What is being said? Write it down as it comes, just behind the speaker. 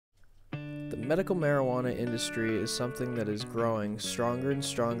The medical marijuana industry is something that is growing stronger and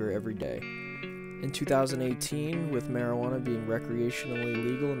stronger every day. In 2018, with marijuana being recreationally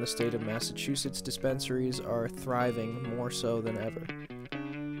legal in the state of Massachusetts, dispensaries are thriving more so than ever.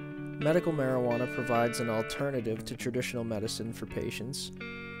 Medical marijuana provides an alternative to traditional medicine for patients,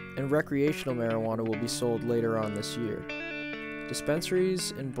 and recreational marijuana will be sold later on this year.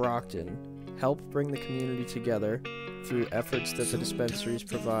 Dispensaries in Brockton help bring the community together through efforts that the dispensaries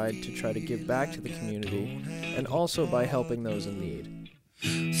provide to try to give back to the community, and also by helping those in need.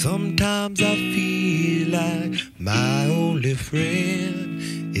 Sometimes I feel like my only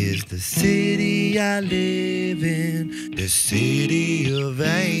friend is the city I live in, the city of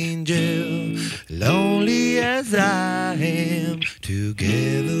angels. Lonely as I am,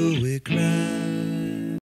 together we cry.